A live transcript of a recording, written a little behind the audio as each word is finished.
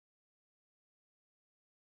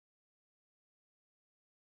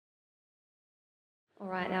All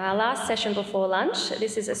right, now our last session before lunch,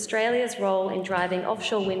 this is Australia's role in driving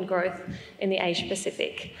offshore wind growth in the Asia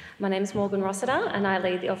Pacific. My name is Morgan Rossiter and I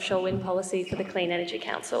lead the offshore wind policy for the Clean Energy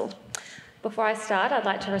Council. Before I start, I'd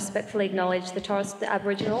like to respectfully acknowledge the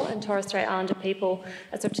Aboriginal and Torres Strait Islander people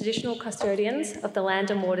as the traditional custodians of the land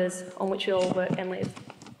and waters on which we all work and live.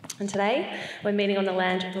 And today, we're meeting on the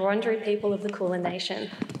land of the Wurundjeri people of the Kulin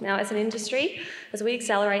Nation. Now, as an industry, as we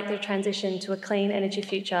accelerate the transition to a clean energy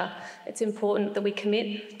future, it's important that we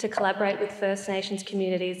commit to collaborate with First Nations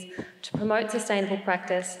communities to promote sustainable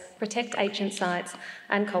practice, protect ancient sites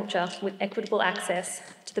and culture with equitable access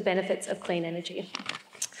to the benefits of clean energy.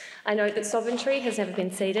 I note that sovereignty has never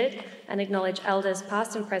been ceded and acknowledge elders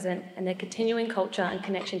past and present and their continuing culture and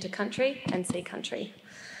connection to country and sea country.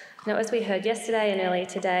 Now, as we heard yesterday and earlier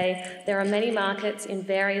today, there are many markets in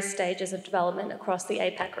various stages of development across the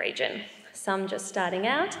APAC region, some just starting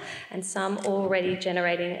out and some already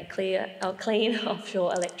generating clean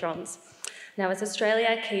offshore electrons. Now, as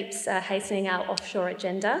Australia keeps hastening our offshore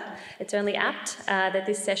agenda, it's only apt that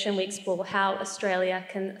this session we explore how Australia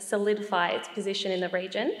can solidify its position in the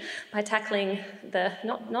region by tackling the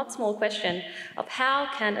not small question of how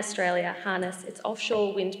can Australia harness its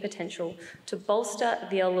offshore wind potential to bolster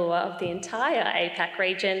the allure of the entire APAC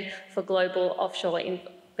region for global offshore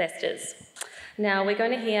investors. Now, we're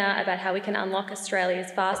going to hear about how we can unlock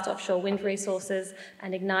Australia's vast offshore wind resources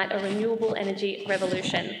and ignite a renewable energy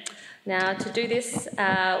revolution. Now, to do this,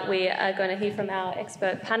 we are going to hear from our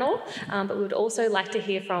expert panel, but we would also like to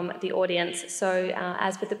hear from the audience. So,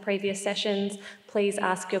 as with the previous sessions, please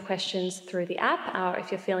ask your questions through the app, or if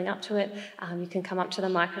you're feeling up to it, you can come up to the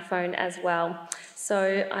microphone as well.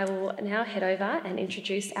 So, I will now head over and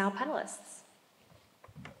introduce our panellists.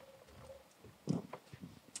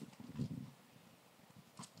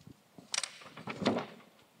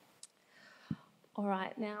 All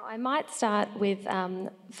right, now I might start with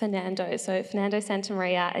Fernando. So Fernando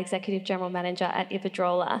Santamaria, Executive General Manager at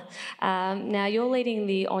Iberdrola. Now you're leading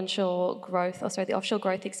the offshore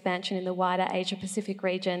growth expansion in the wider Asia Pacific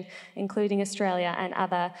region, including Australia and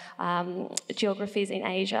other geographies in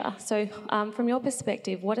Asia. So from your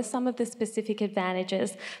perspective, what are some of the specific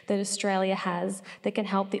advantages that Australia has that can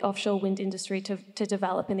help the offshore wind industry to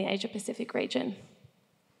develop in the Asia Pacific region?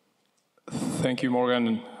 Thank you,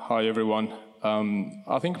 Morgan. Hi, everyone.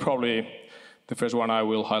 I think probably the first one I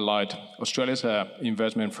will highlight, Australia is an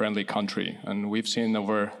investment-friendly country, and we've seen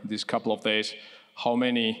over these couple of days how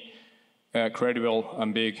many credible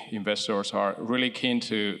and big investors are really keen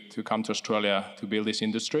to come to Australia to build this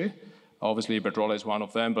industry. Obviously, Iberdrola is one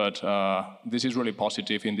of them, but this is really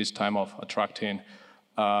positive in this time of attracting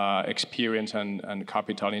experience and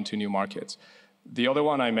capital into new markets. The other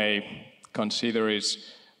one I may consider is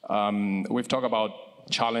we've talked about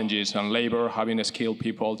challenges and labor, having skilled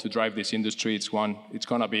people to drive this industry. It's going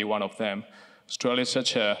to be one of them. Australia is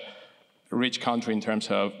such a rich country in terms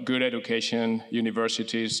of good education,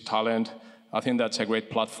 universities, talent. I think that's a great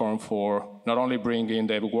platform for not only bringing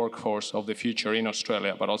the workforce of the future in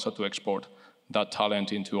Australia, but also to export that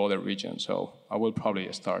talent into other regions. So I will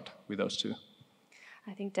probably start with those two.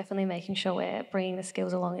 I think definitely making sure we're bringing the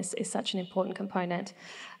skills along is such an important component.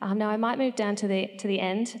 Now, I might move down to the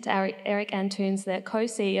end, to Eric Antunes, the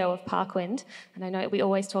co-CEO of Parkwind. And I know we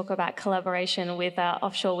always talk about collaboration with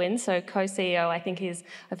offshore wind, so co-CEO I think is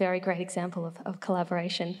a very great example of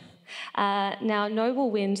collaboration. Now,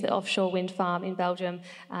 Noble Wind, the offshore wind farm in Belgium,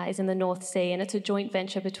 is in the North Sea, and it's a joint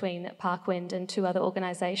venture between Parkwind and two other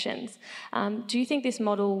organisations. Do you think this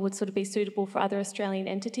model would sort of be suitable for other Australian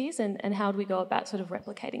entities, and how do we go about sort of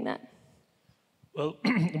replicating that? Well,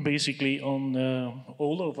 basically on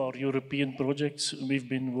all of our European projects, we've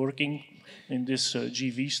been working in this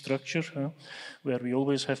GV structure, where we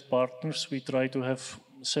always have partners. We try to have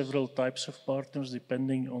several types of partners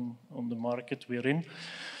depending on the market we're in.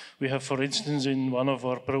 We have, for instance, in one of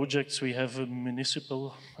our projects, we have a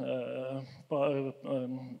municipal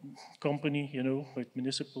company, with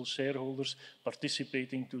municipal shareholders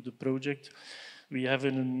participating to the project. We have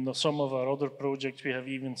in some of our other projects, we have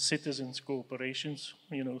even citizens cooperations,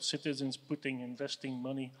 citizens investing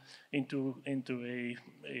money into a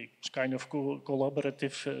kind of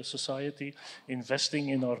collaborative society, investing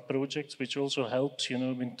in our projects, which also helps,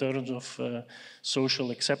 in terms of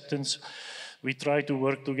social acceptance. We try to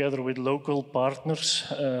work together with local partners,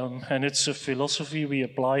 and it's a philosophy we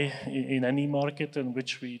apply in any market, and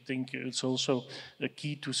which we think is also a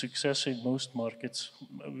key to success in most markets.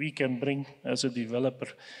 We can bring, as a developer,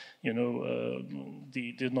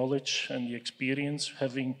 the knowledge and the experience,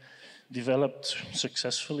 having developed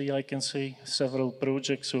successfully, I can say, several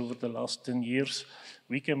projects over the last 10 years.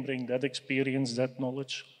 We can bring that experience, that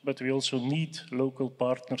knowledge, but we also need local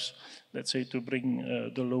partners, let's say, to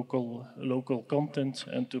bring the local content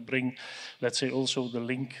and to bring, let's say, also the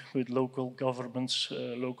link with local governments,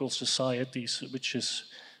 local societies, which is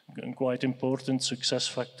quite important success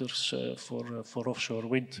factors for offshore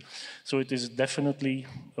wind. So it is definitely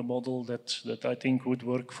a model that I think would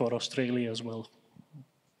work for Australia as well.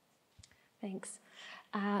 Thanks.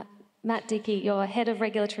 Matt Dickey, you're Head of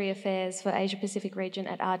Regulatory Affairs for Asia Pacific region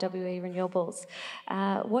at RWE Renewables.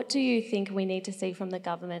 What do you think we need to see from the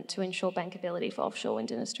government to ensure bankability for offshore wind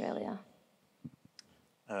in Australia?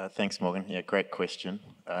 Thanks, Morgan. Yeah, great question.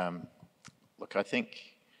 Look, I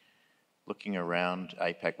think looking around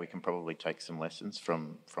APAC, we can probably take some lessons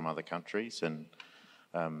from other countries, and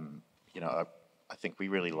I think we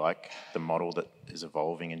really like the model that is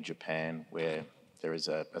evolving in Japan, where there is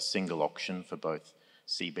a single auction for both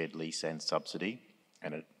seabed lease and subsidy,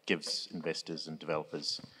 and it gives investors and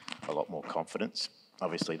developers a lot more confidence.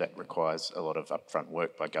 Obviously, that requires a lot of upfront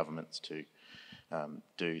work by governments to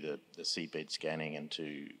do the seabed scanning and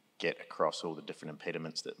to get across all the different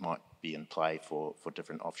impediments that might be in play for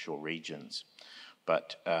different offshore regions.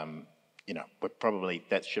 But, we're probably,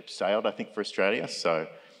 that ship sailed, I think, for Australia, so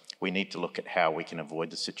we need to look at how we can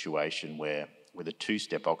avoid the situation where, with a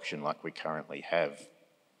two-step auction like we currently have,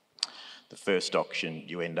 the first auction,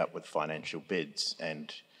 you end up with financial bids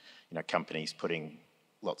and, companies putting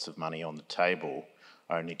lots of money on the table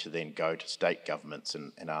only to then go to state governments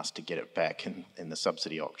and ask to get it back in the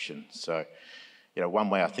subsidy auction. So, one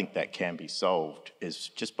way I think that can be solved is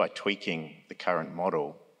just by tweaking the current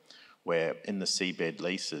model, where in the seabed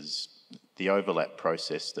leases, the overlap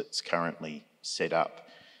process that's currently set up,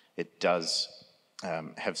 it does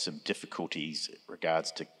have some difficulties in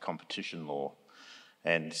regards to competition law.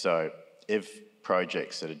 And so if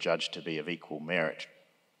projects that are judged to be of equal merit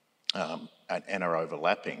and are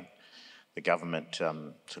overlapping, the government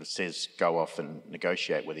sort of says go off and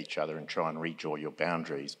negotiate with each other and try and redraw your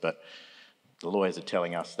boundaries. But the lawyers are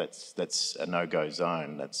telling us that's a no-go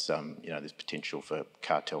zone. That's there's potential for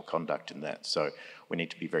cartel conduct in that. So we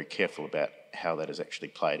need to be very careful about how that is actually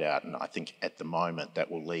played out. And I think at the moment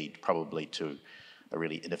that will lead probably to a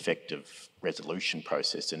really ineffective resolution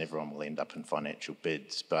process, and everyone will end up in financial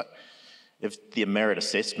bids. But if the merit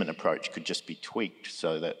assessment approach could just be tweaked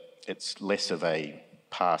so that it's less of a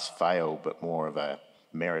pass-fail but more of a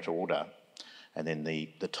merit order, and then the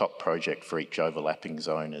top project for each overlapping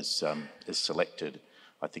zone is selected,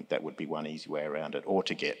 I think that would be one easy way around it, or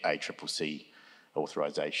to get ACCC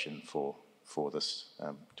authorisation for this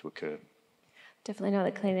to occur. Definitely know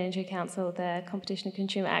that Clean Energy Council, the Competition and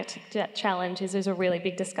Consumer Act challenge is a really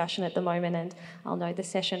big discussion at the moment, and I'll know the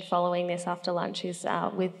session following this after lunch is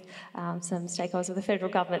with some stakeholders of the federal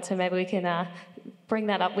government, so maybe we can bring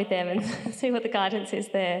that up with them and see what the guidance is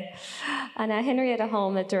there. And Henrietta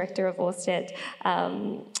Holm, the Director of Ørsted,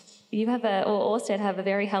 Ørsted have a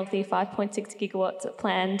very healthy 5.6 gigawatts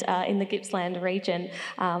planned in the Gippsland region,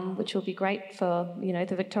 which will be great for,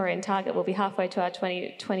 the Victorian target. We'll be halfway to our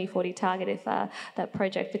 2040 target if that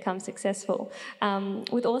project becomes successful.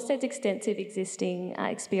 With Ørsted's extensive existing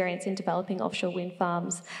experience in developing offshore wind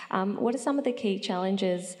farms, what are some of the key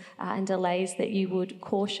challenges and delays that you would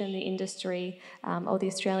caution the industry or the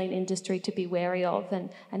Australian industry to be wary of,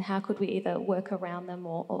 and how could we either work around them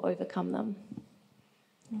or overcome them?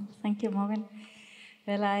 Thank you, Morgan.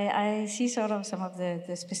 Well, I see sort of some of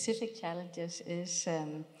the specific challenges is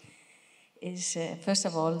first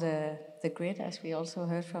of all the grid, as we also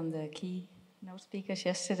heard from the keynote speakers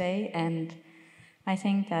yesterday, and I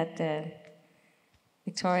think that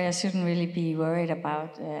Victoria shouldn't really be worried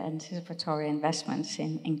about anticipatory investments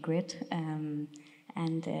in grid,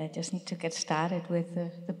 and just need to get started with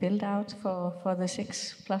the build-out for the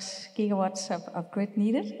 6+ gigawatts of grid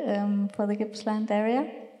needed for the Gippsland area.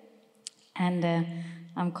 And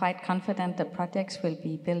I'm quite confident the projects will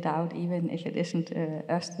be built out, even if it isn't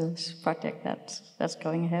Ørsted's project that's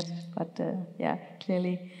going ahead. But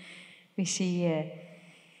clearly we see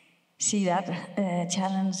that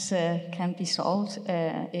challenge can be solved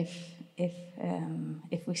if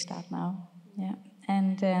we start now. Yeah,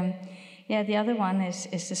 and the other one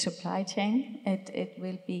is the supply chain. It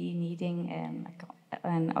will be needing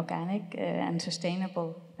an organic and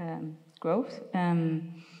sustainable growth.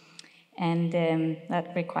 And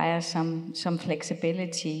that requires some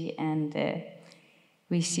flexibility, and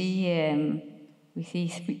we see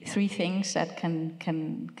three things that can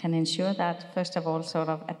ensure that. First of all, sort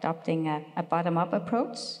of adopting a bottom-up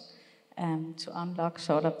approach to unlock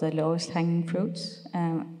sort of the lowest hanging fruits,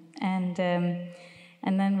 and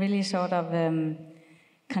And then really sort of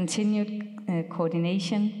continued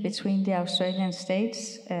coordination between the Australian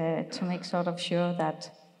states to make sort of sure that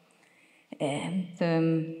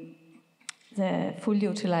the full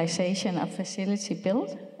utilization of facility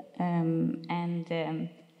build and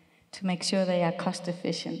to make sure they are cost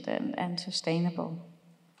efficient and sustainable.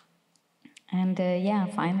 And yeah,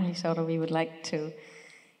 finally, sort of we would like to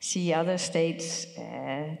see other states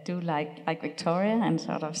do like Victoria and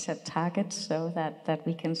sort of set targets so that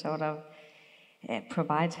we can sort of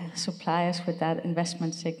provide suppliers with that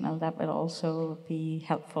investment signal that will also be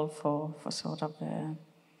helpful for sort of the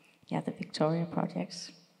Victoria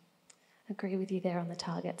projects. Agree with you there on the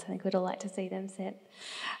targets. I think we'd all like to see them set.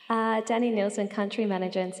 Danny Nielsen, Country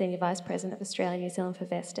Manager and Senior Vice President of Australia and New Zealand for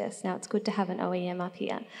Vestas. Now, it's good to have an OEM up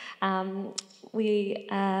here. We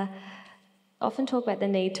often talk about the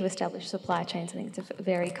need to establish supply chains. I think it's a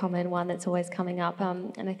very common one that's always coming up.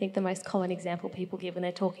 And I think the most common example people give when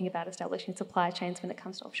they're talking about establishing supply chains when it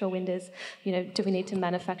comes to offshore wind is, do we need to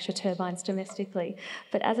manufacture turbines domestically?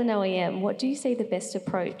 But as an OEM, what do you see the best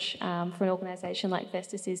approach for an organisation like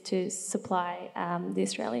Vestas is to supply the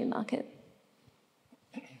Australian market?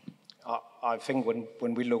 I think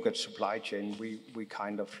when we look at supply chain, we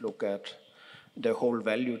kind of look at the whole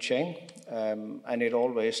value chain, and it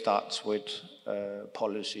always starts with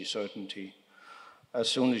policy certainty. As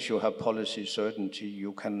soon as you have policy certainty,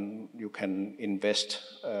 you can invest.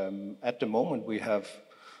 At the moment, we have,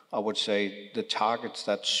 I would say, the targets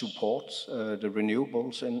that support the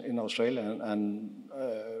renewables in Australia, and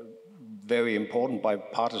very important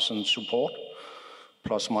bipartisan support,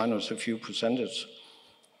 plus minus a few percentage.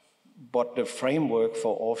 But the framework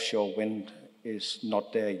for offshore wind is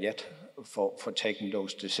not there yet for taking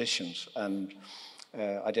those decisions. And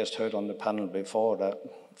I just heard on the panel before that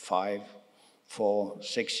 5, 4,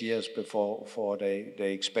 6 years before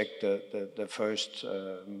they expect the first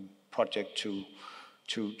project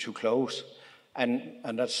to close. And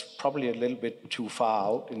that's probably a little bit too far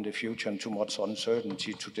out in the future and too much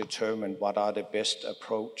uncertainty to determine what are the best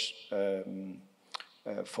approach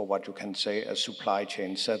for what you can say a supply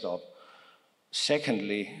chain setup.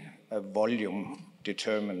 Secondly, volume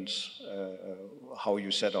determines how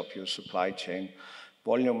you set up your supply chain.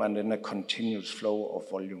 Volume and then a continuous flow of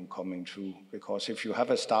volume coming through. Because if you have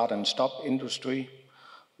a start and stop industry,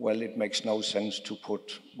 well, it makes no sense to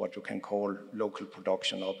put what you can call local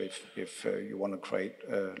production up if you want to create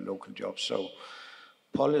local jobs. So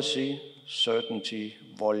policy, certainty,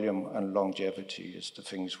 volume, and longevity is the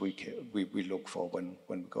things we look for when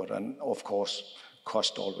we go. And of course,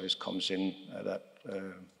 cost always comes in that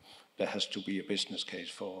there has to be a business case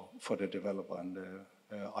for the developer and the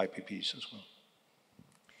IPPs as well.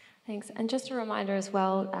 Thanks. And just a reminder as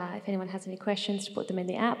well, if anyone has any questions, to put them in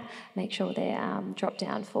the app. Make sure they're dropped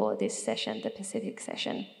down for this session, the Pacific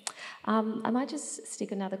session. I might just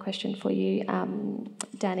stick another question for you,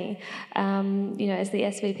 Danny. As the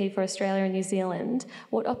SVP for Australia and New Zealand,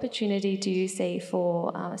 what opportunity do you see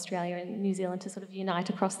for Australia and New Zealand to sort of unite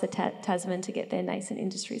across the Tasman to get their nascent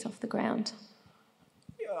industries off the ground?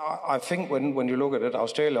 I think when you look at it,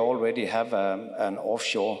 Australia already have an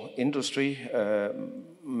offshore industry,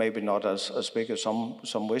 maybe not as big as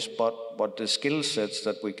some wish, but the skill sets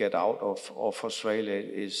that we get out of Australia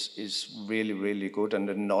is really, really good, and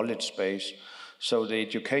the knowledge base. So the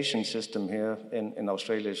education system here in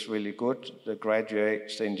Australia is really good. The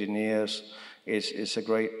graduates, the engineers, is a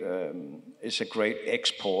great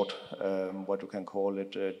export, what you can call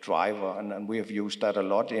it, driver, and we have used that a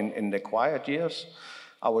lot in the quiet years.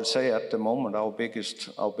 I would say at the moment our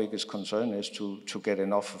biggest concern is to get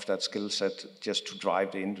enough of that skill set just to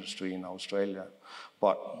drive the industry in Australia.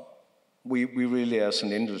 But we really as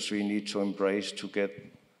an industry need to embrace to get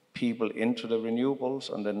people into the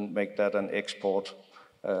renewables and then make that an export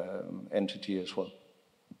entity as well.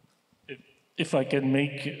 If I can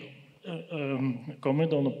make a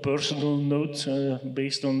comment on a personal note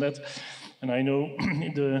based on that. And I know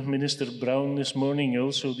the Minister Brown this morning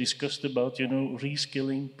also discussed about,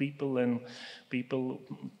 reskilling people and people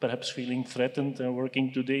perhaps feeling threatened and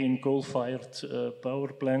working today in coal-fired power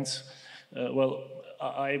plants. Well,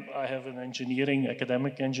 I have an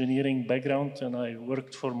academic engineering background, and I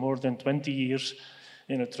worked for more than 20 years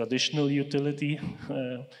in a traditional utility.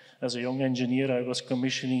 As a young engineer, I was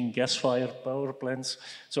commissioning gas-fired power plants.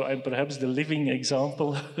 So I'm perhaps the living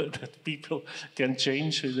example that people can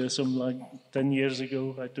change. Some like 10 years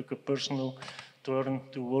ago, I took a personal turn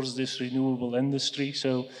towards this renewable industry.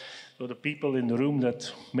 So for the people in the room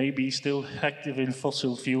that may be still active in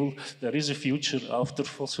fossil fuel, there is a future after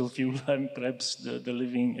fossil fuel. I'm perhaps the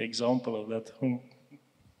living example of that.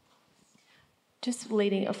 Just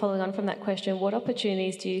following on from that question, what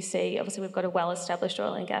opportunities do you see? Obviously, we've got a well-established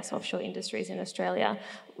oil and gas offshore industries in Australia.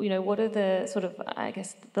 What are the sort of, I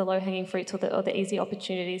guess, the low-hanging fruits or the easy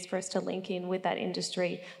opportunities for us to link in with that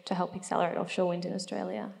industry to help accelerate offshore wind in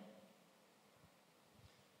Australia?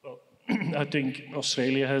 Well, I think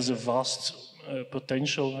Australia has a vast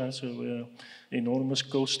potential. Enormous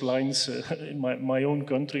coastlines. In my own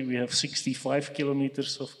country, we have 65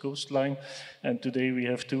 kilometers of coastline, and today we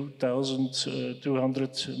have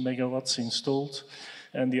 2,200 megawatts installed.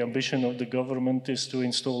 And the ambition of the government is to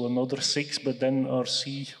install another 6, but then our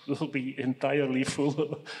sea will be entirely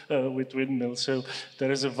full with windmills. So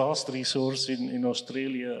there is a vast resource in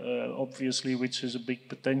Australia, obviously, which is a big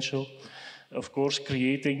potential. Of course,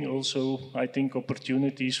 creating also, I think,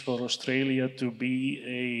 opportunities for Australia to be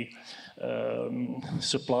a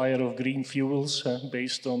supplier of green fuels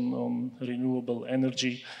based on renewable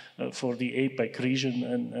energy for the APAC region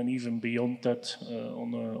and even beyond that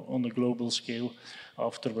on a global scale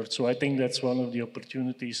afterwards. So I think that's one of the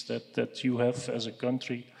opportunities that you have as a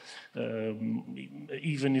country,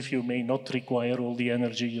 even if you may not require all the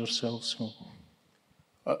energy yourself. So.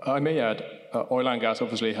 I may add, oil and gas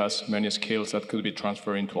obviously has many skills that could be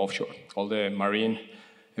transferred into offshore. All the marine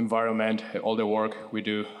environment, all the work we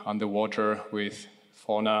do underwater with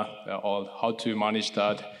fauna, how to manage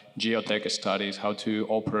that, geotech studies, how to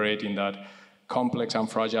operate in that complex and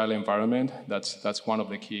fragile environment. That's one of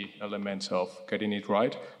the key elements of getting it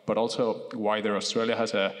right. But also wider, Australia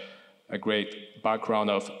has a great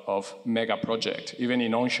background of mega projects. Even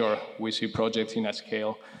in onshore, we see projects in a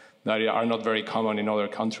scale that are not very common in other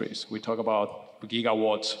countries. We talk about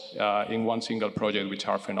gigawatts in one single project, which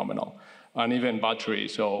are phenomenal. And even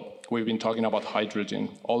batteries, so we've been talking about hydrogen.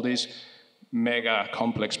 All these mega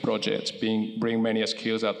complex projects bring many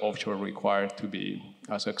skills that offshore require to be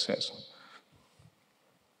a success.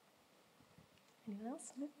 Anyone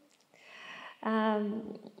else?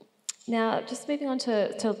 Now, just moving on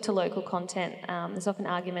to local content, there's often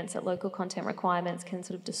arguments that local content requirements can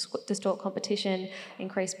sort of distort competition,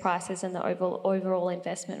 increase prices and the overall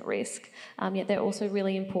investment risk. Yet they're also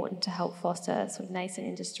really important to help foster sort of nascent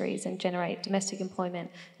industries and generate domestic employment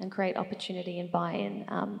and create opportunity and buy-in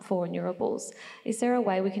for renewables. Is there a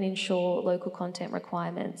way we can ensure local content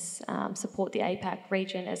requirements support the APAC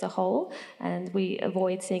region as a whole and we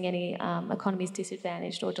avoid seeing any economies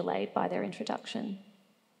disadvantaged or delayed by their introduction?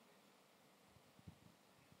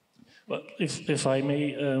 Well, if I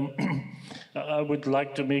may, I would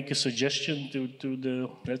like to make a suggestion to the,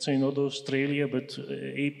 let's say not Australia, but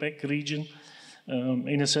APAC region.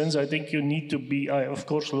 In a sense, I think you need to be, of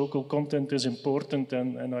course, local content is important,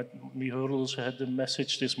 and we heard also had the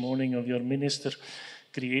message this morning of your minister,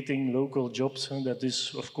 creating local jobs, and that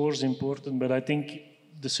is, of course, important, but I think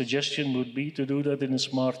the suggestion would be to do that in a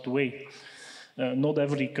smart way. Not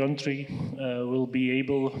every country will be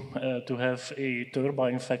able to have a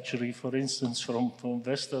turbine factory, for instance, from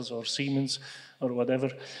Vestas or Siemens or whatever.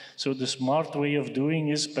 So the smart way of doing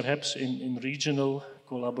is perhaps in regional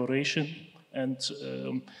collaboration and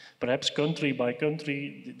perhaps country by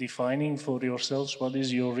country defining for yourselves what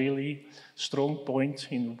is your really strong point,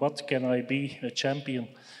 in what can I be a champion,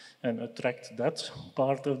 and attract that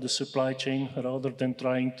part of the supply chain rather than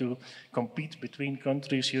trying to compete between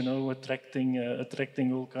countries,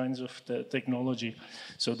 attracting all kinds of technology.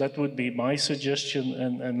 So that would be my suggestion,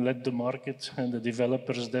 and let the market and the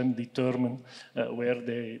developers then determine where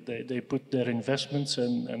they put their investments,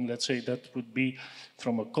 and let's say that would be,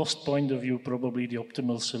 from a cost point of view, probably the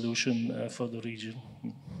optimal solution for the region.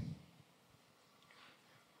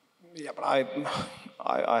 Yeah, but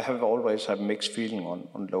I have always had mixed feeling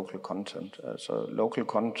on local content. So local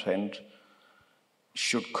content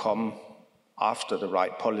should come after the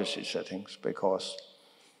right policy settings, because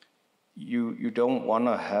you don't want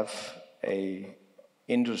to have a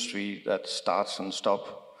industry that starts and stops.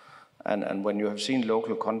 And when you have seen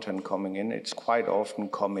local content coming in, it's quite often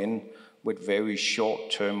come in with very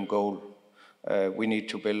short-term goal. We need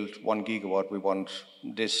to build 1 gigawatt, we want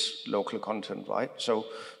this local content, right? So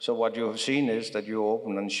what you have seen is that you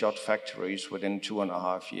open and shut factories within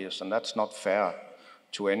 2.5 years, and that's not fair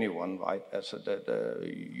to anyone, right?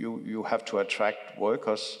 You have to attract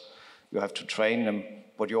workers, you have to train them,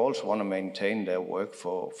 but you also want to maintain their work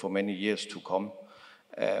for many years to come.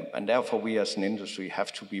 And therefore we as an industry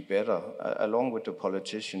have to be better, along with the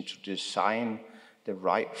politicians, to design the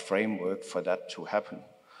right framework for that to happen.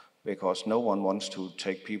 Because no one wants to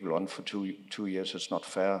take people on for two years, it's not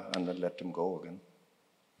fair, and then let them go again.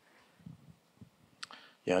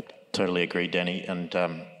 Yeah, I totally agree, Danny. And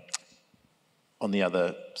on the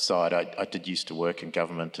other side, I did used to work in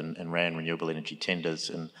government and ran renewable energy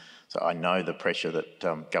tenders, and So I know the pressure that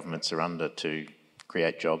governments are under to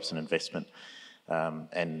create jobs and investment.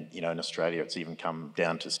 And, you know, in Australia, it's even come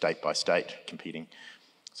down to state by state competing.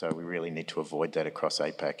 So we really need to avoid that across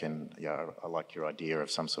APAC. And yeah, I like your idea of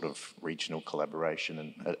some sort of regional collaboration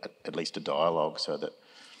and at least a dialogue so that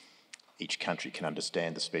each country can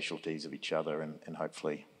understand the specialties of each other and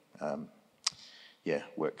hopefully,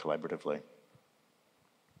 work collaboratively.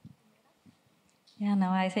 Yeah, no,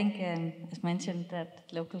 I think, as mentioned, that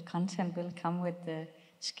local content will come with the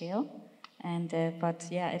scale, and but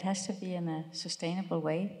yeah, it has to be in a sustainable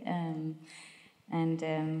way.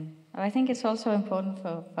 I think it's also important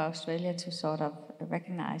for Australia to sort of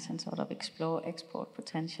recognize and sort of explore export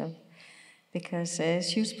potential, because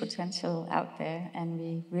there's huge potential out there, and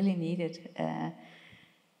we really need it.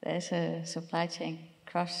 There's a supply chain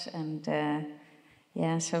cross, and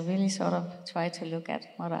so really sort of try to look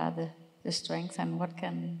at what are the strengths and what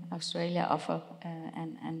can Australia offer,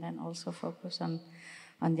 and then also focus on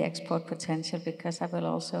the export potential, because that will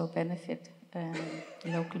also benefit the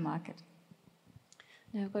local market.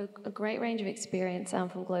 Now, I've got a great range of experience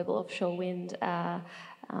from global offshore wind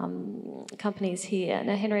companies here.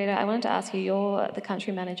 Now, Henrietta, I wanted to ask you, you're the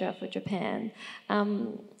country manager for Japan.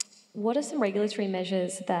 What are some regulatory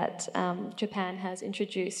measures that Japan has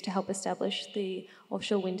introduced to help establish the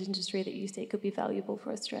offshore wind industry that you see could be valuable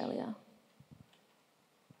for Australia?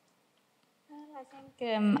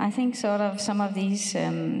 I think sort of some of these,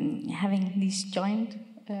 having these joined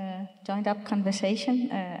up conversation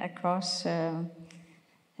across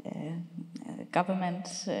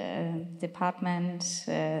governments, departments,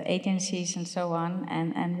 agencies, and so on,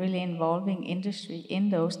 and really involving industry in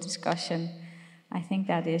those discussions, I think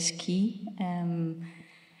that is key.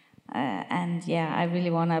 I really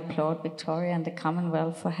want to applaud Victoria and the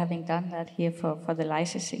Commonwealth for having done that here for the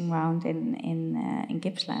licensing round in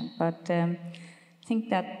Gippsland. But I think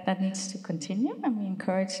that needs to continue, and we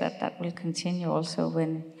encourage that will continue also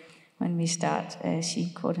when we start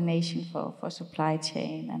seeing coordination for supply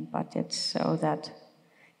chain and budgets, so that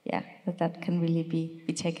can really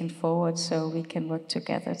be taken forward, so we can work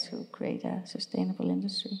together to create a sustainable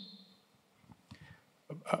industry.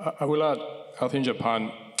 I will add, I think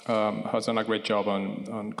Japan has done a great job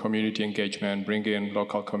on community engagement, bringing in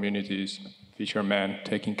local communities, fishermen,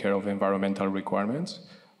 taking care of environmental requirements.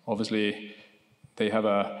 Obviously, they have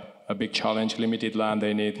a big challenge, limited land,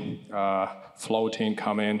 they need floating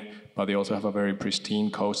coming, but they also have a very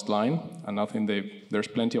pristine coastline. And I think there's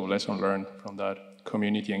plenty of lessons learned from that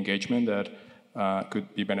community engagement that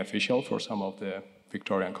could be beneficial for some of the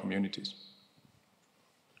Victorian communities.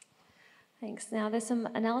 Thanks. Now, there's some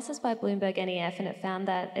analysis by Bloomberg NEF, and it found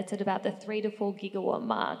that it's at about the 3 to 4 gigawatt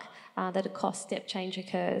mark that a cost step change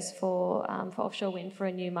occurs for offshore wind for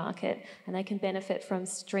a new market, and they can benefit from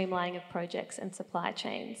streamlining of projects and supply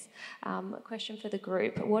chains. A question for the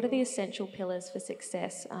group: what are the essential pillars for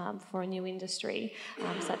success for a new industry,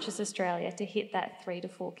 such as Australia, to hit that 3 to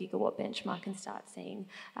 4 gigawatt benchmark and start seeing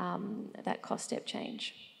that cost step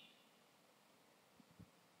change?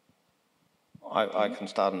 I can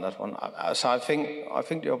start on that one. So I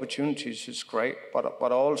think the opportunities is great, but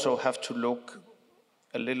I also have to look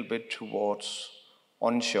a little bit towards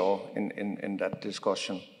onshore in that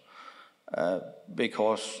discussion,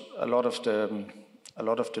 because a lot of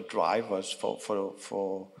the drivers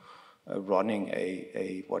for running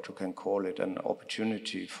a what you can call it an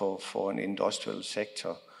opportunity for an industrial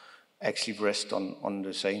sector actually rest on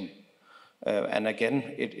the same. And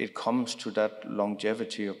again, it comes to that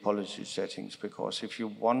longevity of policy settings, because if you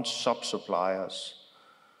want sub-suppliers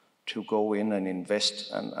to go in and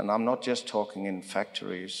invest, and I'm not just talking in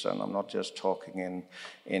factories, and I'm not just talking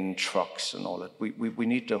in trucks and all that, we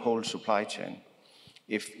need the whole supply chain.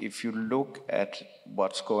 If you look at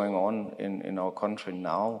what's going on in our country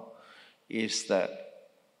now, is that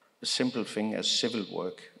a simple thing as civil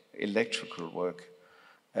work, electrical work,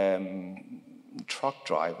 truck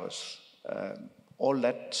drivers, all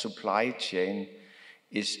that supply chain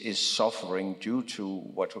is suffering due to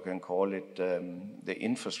what we can call it the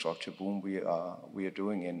infrastructure boom we are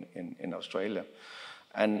doing in Australia,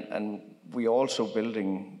 and we're also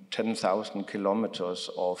building 10,000 kilometers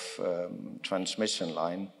of transmission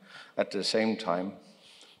line at the same time.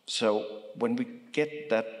 So when we get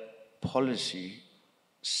that policy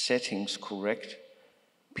settings correct,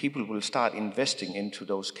 people will start investing into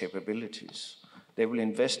those capabilities. They will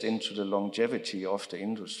invest into the longevity of the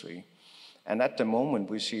industry. And at the moment,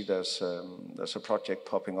 we see there's a project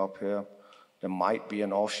popping up here. There might be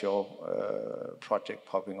an offshore project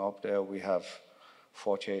popping up there. We have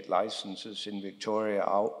 48 licenses in Victoria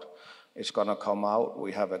out. It's going to come out.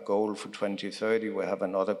 We have a goal for 2030. We have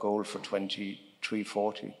another goal for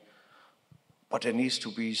 2040. But there needs to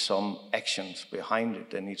be some actions behind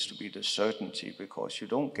it. There needs to be the certainty, because you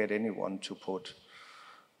don't get anyone to put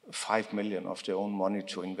 5 million of their own money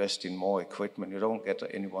to invest in more equipment. You don't get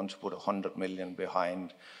anyone to put 100 million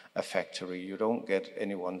behind a factory. You don't get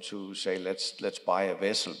anyone to say, let's buy a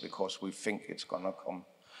vessel because we think it's going to come.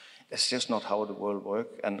 That's just not how the world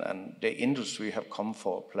works. And the industry have come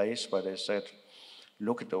for a place where they said,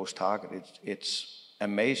 look at those targets. It's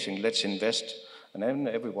amazing. Let's invest. And then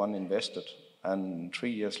everyone invested. And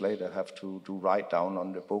 3 years later have to do write down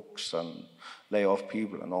on the books and lay off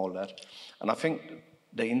people and all that. And I think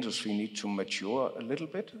the industry needs to mature a little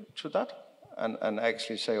bit to that and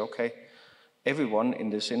actually say, okay, everyone in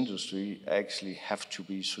this industry actually have to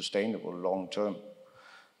be sustainable long term.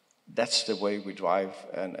 That's the way we drive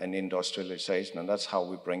an industrialization, and that's how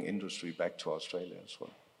we bring industry back to Australia as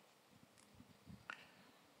well.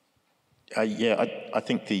 I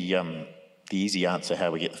think the easy answer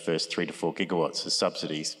how we get the first 3 to 4 gigawatts is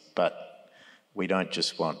subsidies, but we don't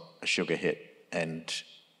just want a sugar hit, and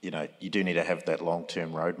you do need to have that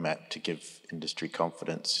long-term roadmap to give industry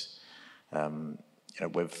confidence.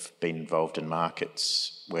 We've been involved in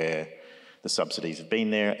markets where the subsidies have been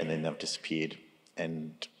there and then they've disappeared,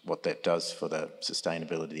 and what that does for the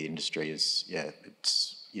sustainability of the industry is,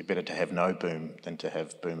 you're better to have no boom than to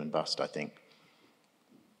have boom and bust, I think.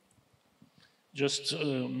 Just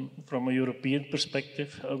from a European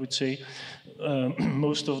perspective, I would say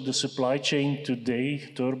most of the supply chain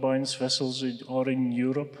today, turbines, vessels, are in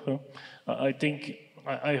Europe. I think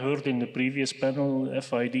I heard in the previous panel,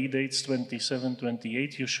 FID dates 27,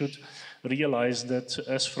 28. You should realize that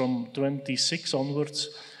as from 26 onwards,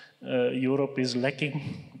 Europe is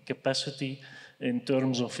lacking capacity in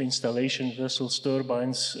terms of installation vessels,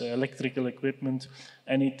 turbines, electrical equipment,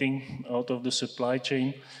 anything out of the supply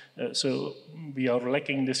chain. So we are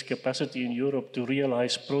lacking this capacity in Europe to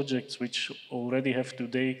realize projects which already have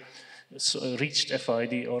today reached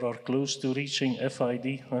FID or are close to reaching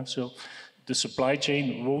FID. So the supply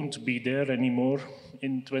chain won't be there anymore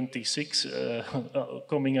in 26,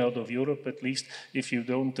 coming out of Europe at least, if you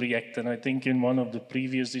don't react. And I think in one of the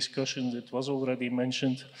previous discussions it was already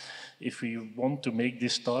mentioned, if we want to make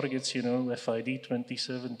these targets, FID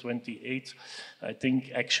 27, 28, I think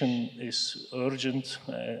action is urgent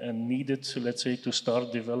and needed, let's say, to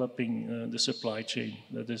start developing the supply chain.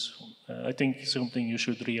 That is, I think, something you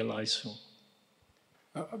should realize.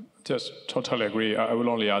 Just totally agree. I will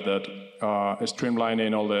only add that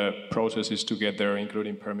streamlining all the processes to get there,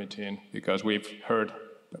 including permitting, because we've heard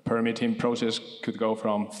the permitting process could go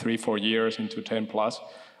from 3-4 years into 10 plus.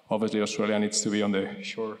 Obviously, Australia needs to be on the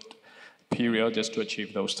short period just to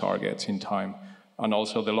achieve those targets in time. And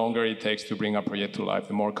also, the longer it takes to bring a project to life,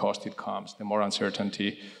 the more cost it comes, the more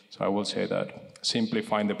uncertainty. So I will say that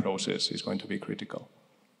simplifying the process is going to be critical.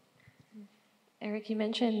 Eric, you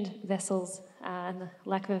mentioned vessels and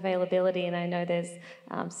lack of availability, and I know there's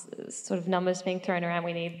sort of numbers being thrown around.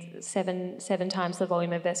 We need seven times the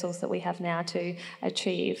volume of vessels that we have now to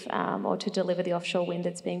achieve or to deliver the offshore wind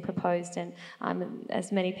that's being proposed. And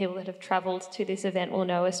as many people that have travelled to this event will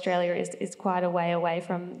know, Australia is quite a way away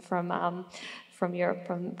from Europe,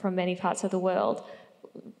 from many parts of the world.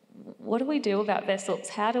 What do we do about vessels?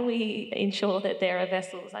 How do we ensure that there are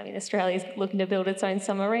vessels? I mean, Australia's looking to build its own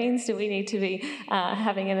submarines. Do we need to be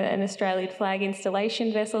having an Australian flag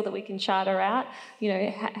installation vessel that we can charter out?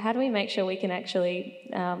 How do we make sure we can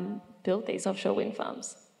actually build these offshore wind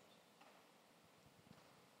farms?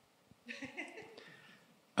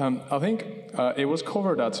 I think it was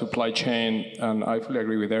covered at supply chain, and I fully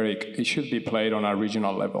agree with Eric. It should be played on a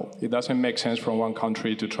regional level. It doesn't make sense from one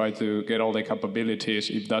country to try to get all the capabilities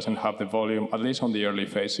if it doesn't have the volume, at least on the early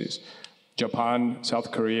phases. Japan, South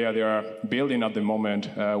Korea, they are building at the moment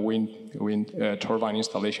wind turbine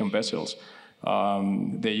installation vessels.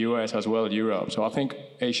 The US as well, Europe. So I think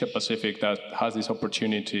Asia Pacific that has this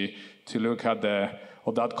opportunity to look at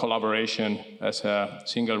that collaboration as a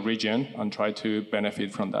single region and try to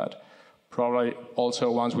benefit from that. Probably also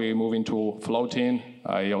once we move into floating,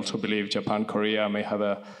 I also believe Japan, Korea may have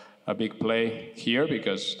a big play here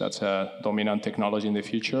because that's a dominant technology in the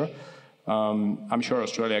future. I'm sure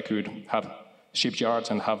Australia could have shipyards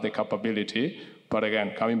and have the capability, but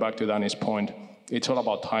again, coming back to Danny's point, it's all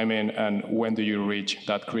about timing and when do you reach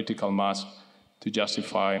that critical mass to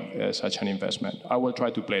justify such an investment. I will try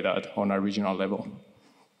to play that on a regional level.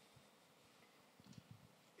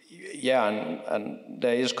 Yeah, and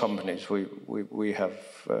there is companies. We've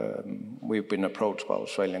been approached by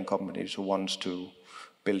Australian companies who wants to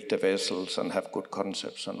build the vessels and have good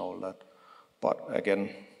concepts and all that. But again,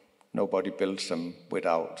 nobody builds them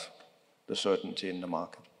without the certainty in the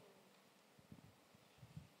market.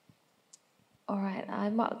 All right,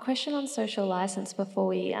 a question on social licence before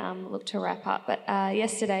we look to wrap up. But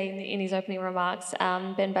yesterday, in his opening remarks,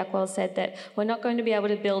 Ben Backwell said that we're not going to be able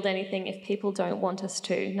to build anything if people don't want us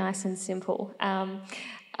to. Nice and simple.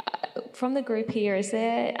 From the group here, is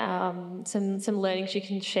there some learnings you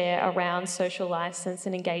can share around social licence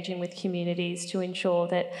and engaging with communities to ensure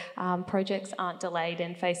that projects aren't delayed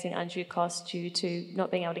and facing undue costs due to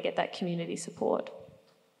not being able to get that community support?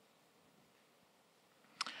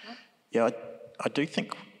 Yeah, I do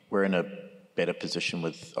think we're in a better position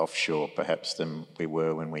with offshore perhaps than we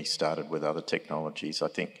were when we started with other technologies. I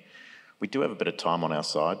think we do have a bit of time on our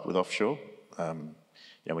side with offshore.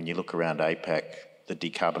 When you look around APAC, the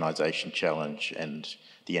decarbonisation challenge and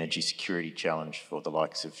the energy security challenge for the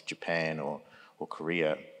likes of Japan or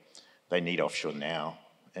Korea, they need offshore now.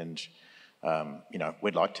 And,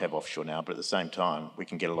 we'd like to have offshore now, but at the same time, we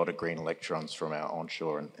can get a lot of green electrons from our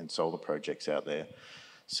onshore and solar projects out there.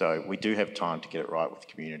 So we do have time to get it right with the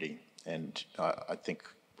community, and I think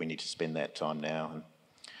we need to spend that time now.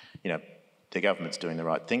 And, the government's doing the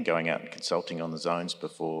right thing, going out and consulting on the zones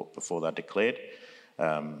before they're declared.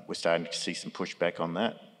 We're starting to see some pushback on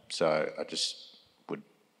that, so I just would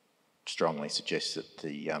strongly suggest that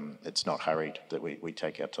it's not hurried, that we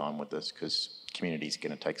take our time with this, because the community's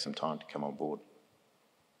going to take some time to come on board.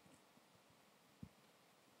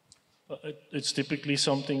 It's typically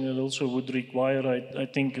something that also would require, I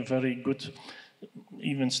think, a very good,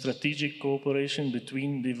 even strategic cooperation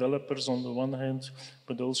between developers on the one hand,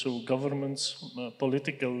 but also governments,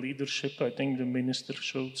 political leadership. I think the minister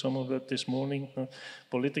showed some of that this morning.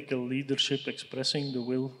 Political leadership expressing the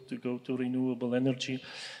will to go to renewable energy.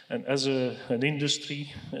 And as an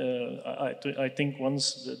industry, I think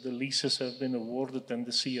once the leases have been awarded and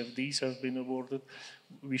the CFDs have been awarded,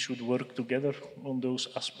 we should work together on those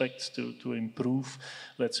aspects to improve,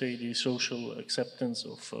 let's say, the social acceptance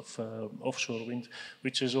of offshore wind,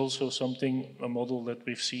 which is also a model that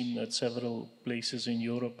we've seen at several places in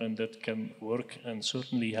Europe and that can work and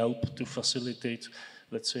certainly help to facilitate,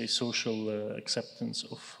 let's say, social acceptance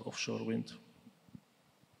of offshore wind.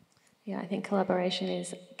 Yeah, I think collaboration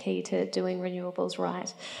is key to doing renewables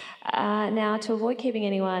right. Now, to avoid keeping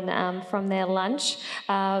anyone from their lunch,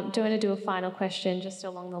 I'm going to do a final question just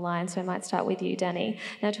along the line, so I might start with you, Danny.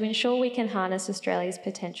 Now, to ensure we can harness Australia's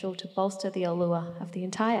potential to bolster the allure of the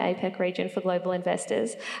entire APAC region for global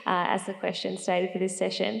investors, as the question stated for this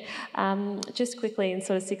session, just quickly in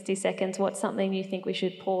sort of 60 seconds, what's something you think we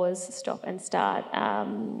should pause, stop and start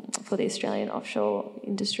for the Australian offshore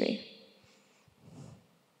industry?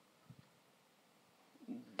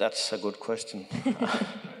 That's a good question.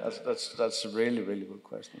 That's a really, really good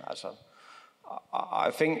question. I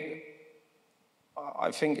think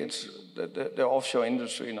it's the offshore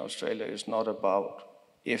industry in Australia is not about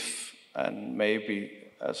if and maybe.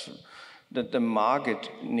 As the market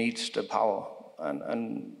needs the power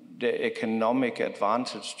and the economic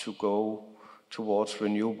advantage to go towards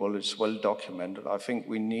renewable is well documented. I think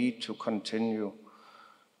we need to continue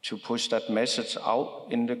to push that message out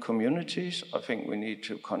in the communities. I think we need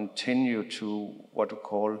to continue to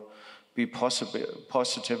be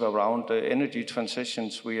positive around the energy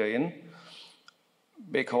transitions we are in,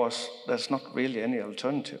 because there's not really any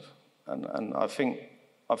alternative. And I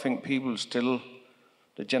think people still,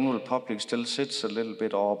 the general public still sits a little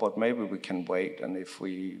bit, but maybe we can wait, and if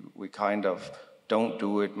we kind of don't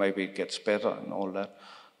do it, maybe it gets better and all that.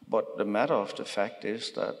 But the matter of the fact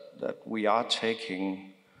is that we are taking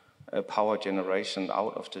power generation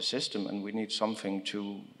out of the system, and we need something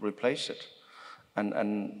to replace it.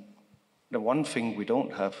 And the one thing we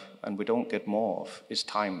don't have, and we don't get more of, is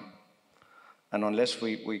time. And unless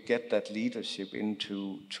we get that leadership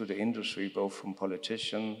into the industry, both from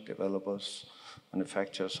politicians, developers,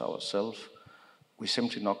 manufacturers, ourselves, we're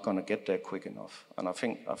simply not going to get there quick enough. And I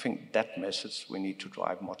think that message we need to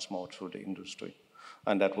drive much more through the industry,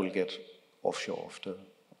 and that will get offshore off the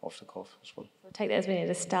cuff as well. We'll take that as we need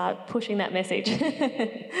to start pushing that message.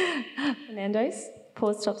 Fernando's,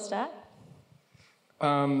 pause, stop, start.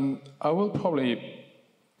 I will probably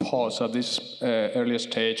pause at this earlier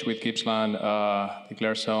stage with Gippsland,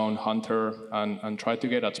 Declare Zone, Hunter, and try to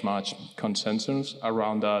get as much consensus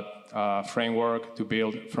around that framework to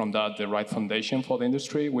build from that the right foundation for the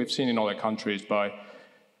industry. We've seen in other countries by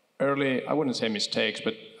early, I wouldn't say mistakes,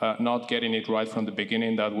 but not getting it right from the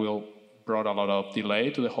beginning, that will brought a lot of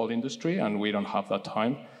delay to the whole industry, and we don't have that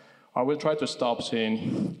time. I will try to stop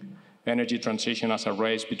seeing energy transition as a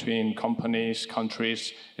race between companies,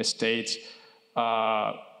 countries, states.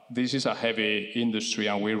 This is a heavy industry,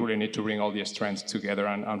 and we really need to bring all the strengths together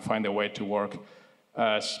and find a way to work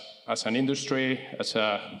as an industry, as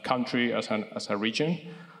a country, as a region.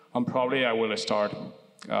 And probably I will start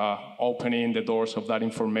opening the doors of that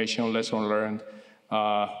information, lesson learned,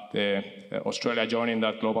 Australia joining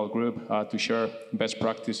that global group to share best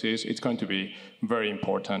practices. It's going to be very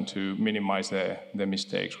important to minimize the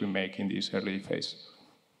mistakes we make in this early phase.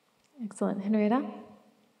 Excellent. Henrietta?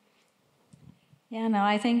 Yeah, no,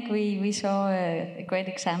 I think we saw a great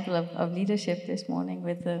example of leadership this morning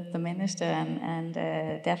with the minister, and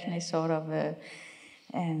definitely sort of,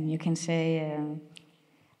 you can say,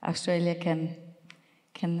 Australia can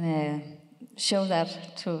show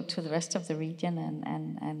that to the rest of the region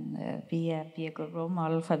and be a good role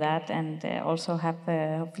model for that, and also have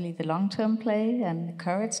hopefully the long-term play and the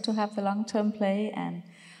courage to have the long-term play, and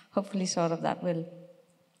hopefully sort of that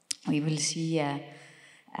we will see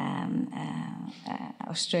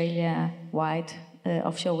Australia-wide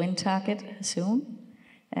offshore wind target soon,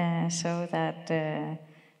 so that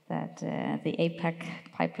the APAC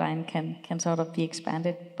pipeline can sort of be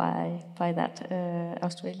expanded by that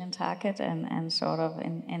Australian target, and sort of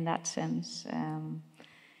in that sense,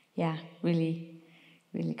 really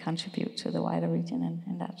contribute to the wider region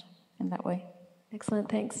in that way. Excellent,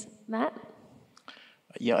 thanks. Matt?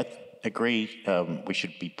 Yeah, I agree. We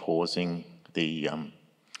should be pausing the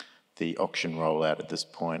auction rollout at this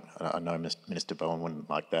point. I know Minister Bowen wouldn't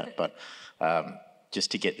like that, but just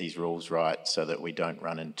to get these rules right so that we don't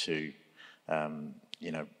run into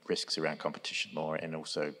risks around competition law, and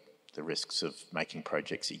also the risks of making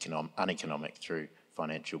projects uneconomic through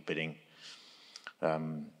financial bidding.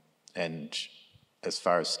 And as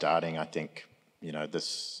far as starting, I think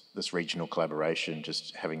this regional collaboration,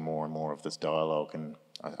 just having more and more of this dialogue, and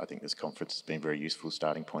I think this conference has been a very useful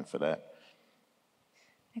starting point for that.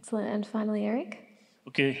 Excellent. And finally, Eric?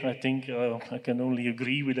 Okay, I think I can only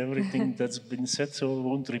agree with everything that's been said, so I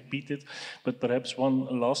won't repeat it. But perhaps one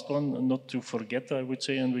last one, not to forget, I would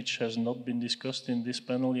say, and which has not been discussed in this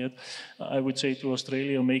panel yet. I would say to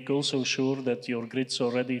Australia, make also sure that your grids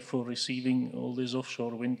are ready for receiving all this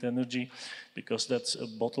offshore wind energy, because that's a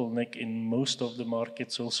bottleneck in most of the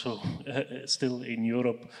markets, also still in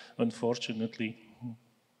Europe, unfortunately.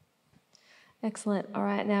 Excellent. All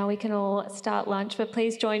right, now we can all start lunch, but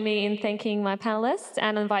please join me in thanking my panelists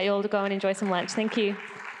and invite you all to go and enjoy some lunch. Thank you.